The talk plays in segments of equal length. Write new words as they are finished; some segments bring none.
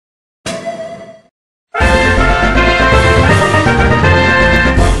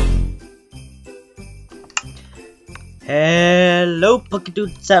Hello,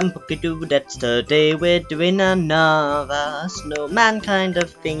 Pokedudes and Pokedudettes. Today we're doing another snowman kind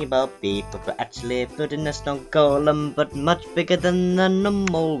of thingy about people. We're actually building a snow golem, but much bigger than the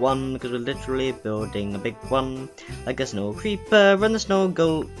normal one, because we're literally building a big one, like a snow creeper and a snow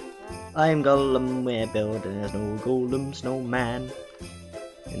I'm golem. We're building a snow golem snowman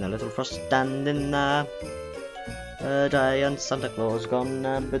in a little frost stand in there. A giant Santa Claus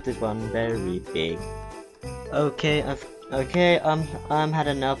gonna build this one very big. Okay, I'm had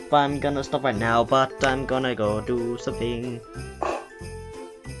enough. I'm gonna stop right now, but I'm gonna go do something.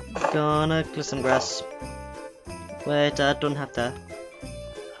 Gonna clear some grass. Wait, I don't have to.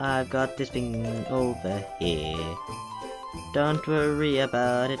 I've got this thing over here. Don't worry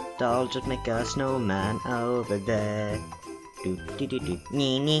about it. I'll just make a snowman over there. Do do do do.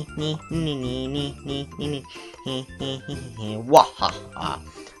 Nee nee nee nee nee nee nee nee nee nee nee. Wahaha.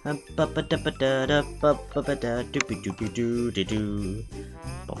 I'm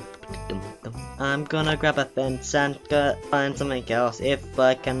gonna grab a fence and find something else if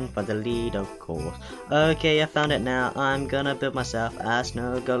I can find the lead, of course. Okay, I found it now. I'm gonna build myself a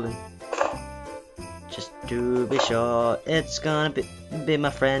snow golem. Just to be sure, it's gonna be my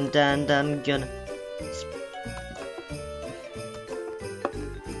friend, and I'm gonna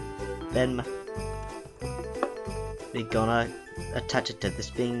then we're gonna attach it to this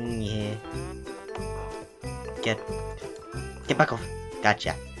thing here. Get back off.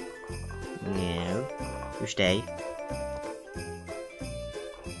 Gotcha. No, you stay.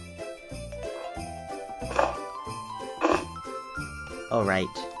 All right.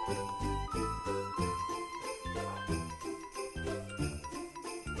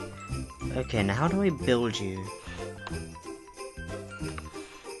 Okay, now how do I build you?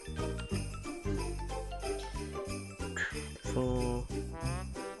 Four,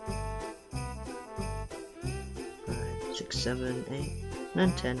 5, 6, 7, 8,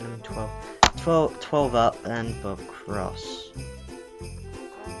 9, 10, 11, 12. 12 up and 12 across.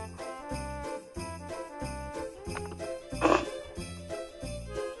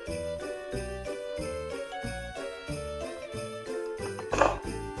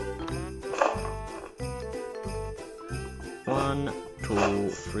 One, 2,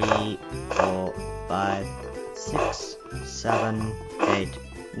 3, 4, 5, 6, 7, 8,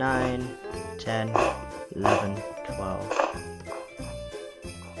 9, 10, 11, 12.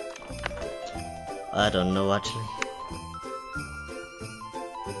 I don't know actually.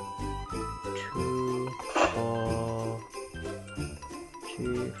 2, 4,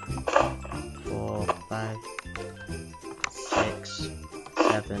 2, 4, 5, 6,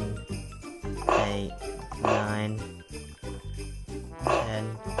 7, 8, 9,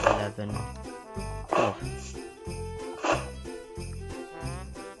 10, 11, 12.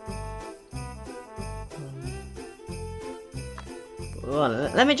 Well,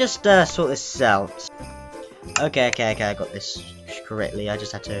 let me just sort this out. Okay, I got this correctly. I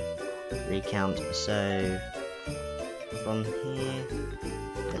just had to recount. So from here,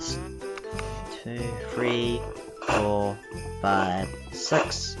 this 2, 3, 4, 5,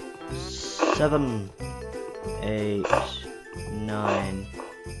 6, 7, 8, 9,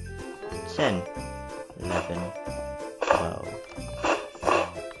 10, 11, 12.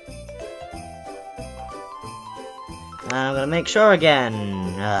 I'm gonna make sure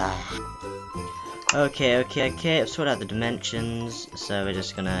again. Okay, I've sorted out the dimensions, so we're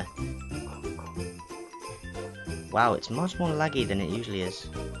just gonna... Wow, it's much more laggy than it usually is.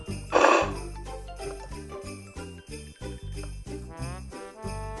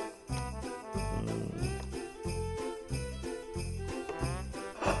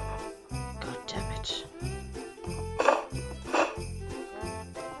 God damn it.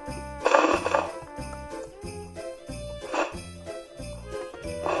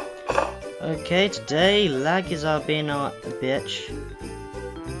 Okay, today lag is being a bitch.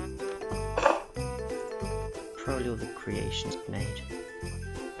 Probably all the creations made.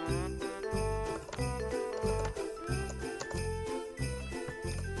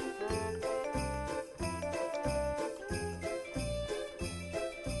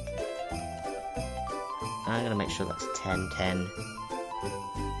 I'm gonna make sure that's 10, 10.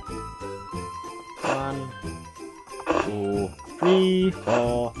 1, 2, 3,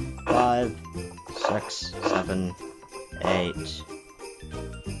 4, 5, 6, 7, 8,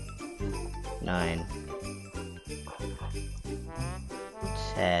 9,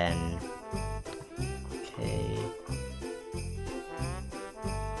 10. Okay.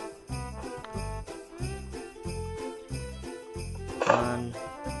 One,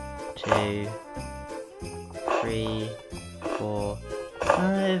 2, 3, 4,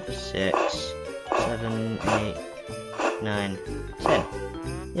 5, 6, 7, 8, 9, 10.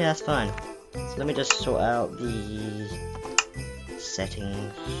 Yeah, that's fine. So let me just sort out the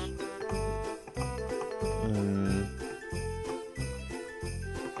settings.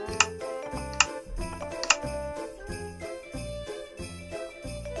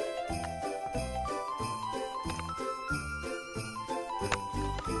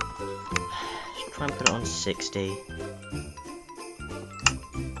 Just try and put it on 60.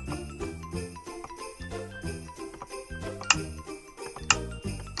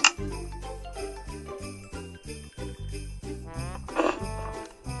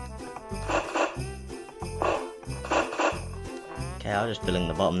 Okay, I'll just fill in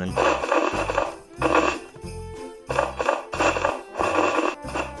the bottom then.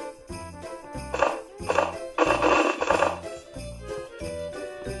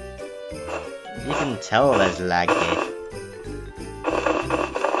 You can tell there's lag here.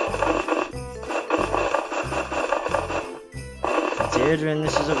 Considering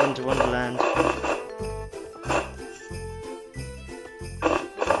this is a winter wonderland.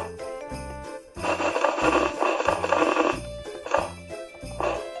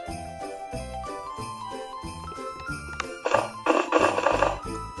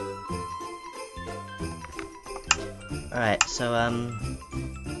 Alright, so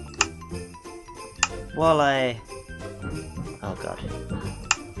while oh god.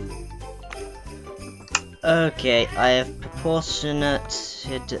 Okay, I have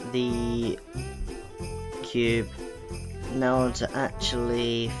proportionated the cube. Now to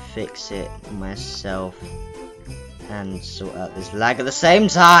actually fix it myself and sort out this lag at the same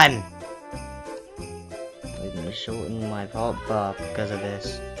time. I'm gonna shorten my part bar because of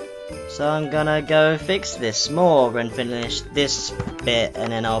this. So I'm gonna go fix this more and finish this bit,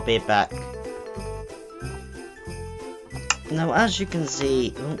 and then I'll be back. Now as you can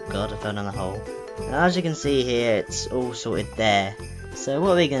see, oh god, I fell down the hole. Now as you can see here, it's all sorted there. So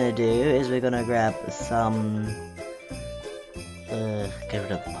what we're gonna do is we're gonna grab some, get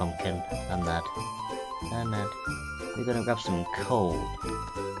rid of the pumpkin, and that. We're gonna grab some coal.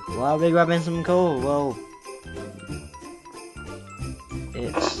 Why are we grabbing some coal? Well,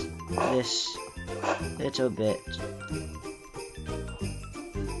 it's this little bit,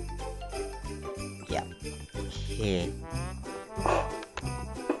 yeah, here,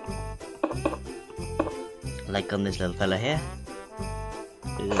 like on this little fella here.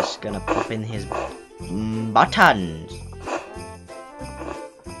 We're just gonna pop in his buttons.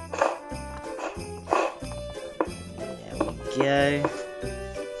 There we go,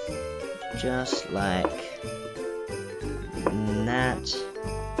 just like that.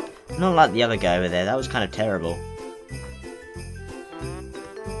 Not like the other guy over there, that was kind of terrible.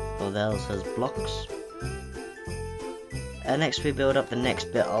 What else has blocks? And next we build up the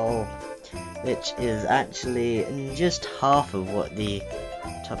next bit, which is actually just half of what the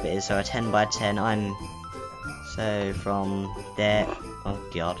top bit is, so a 10 by 10. So from there, oh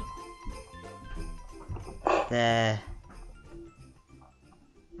god, there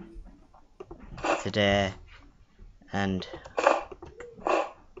to there, and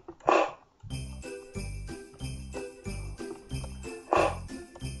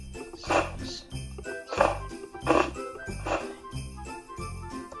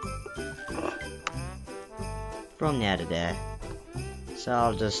from there to there. So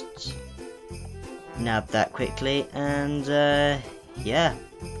I'll just nab that quickly, and yeah,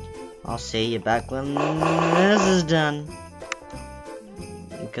 I'll see you back when this is done,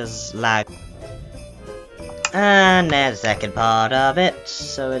 because lag. And there's the second part of it,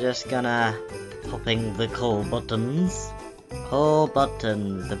 so we're just gonna popping the coal buttons,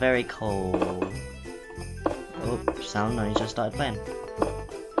 the very coal. Oh, sound only just started playing.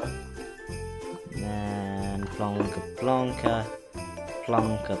 And plonka plonka,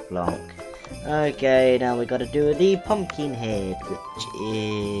 plonka plonk. Okay, now we gotta do the pumpkin head, which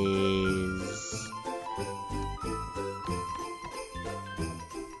is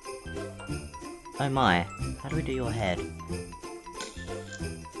oh my, how do we do your head?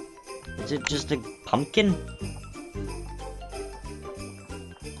 Is it just a pumpkin?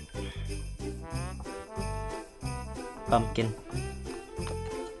 Pumpkin.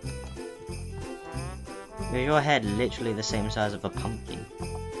 Is your head literally the same size of a pumpkin?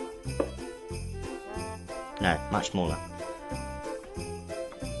 No, much smaller.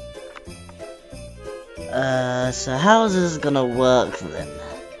 So how's this gonna work then?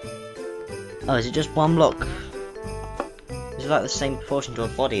 Oh, is it just one block? Is it like the same proportion to a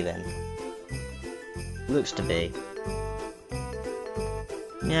body then? Looks to be.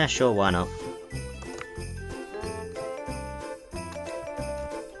 Yeah, sure, why not?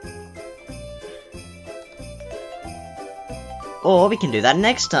 Or we can do that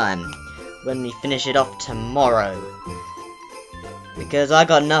next time, when we finish it off tomorrow. Because I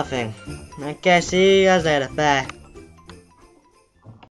got nothing. Okay, see you guys later. Bye.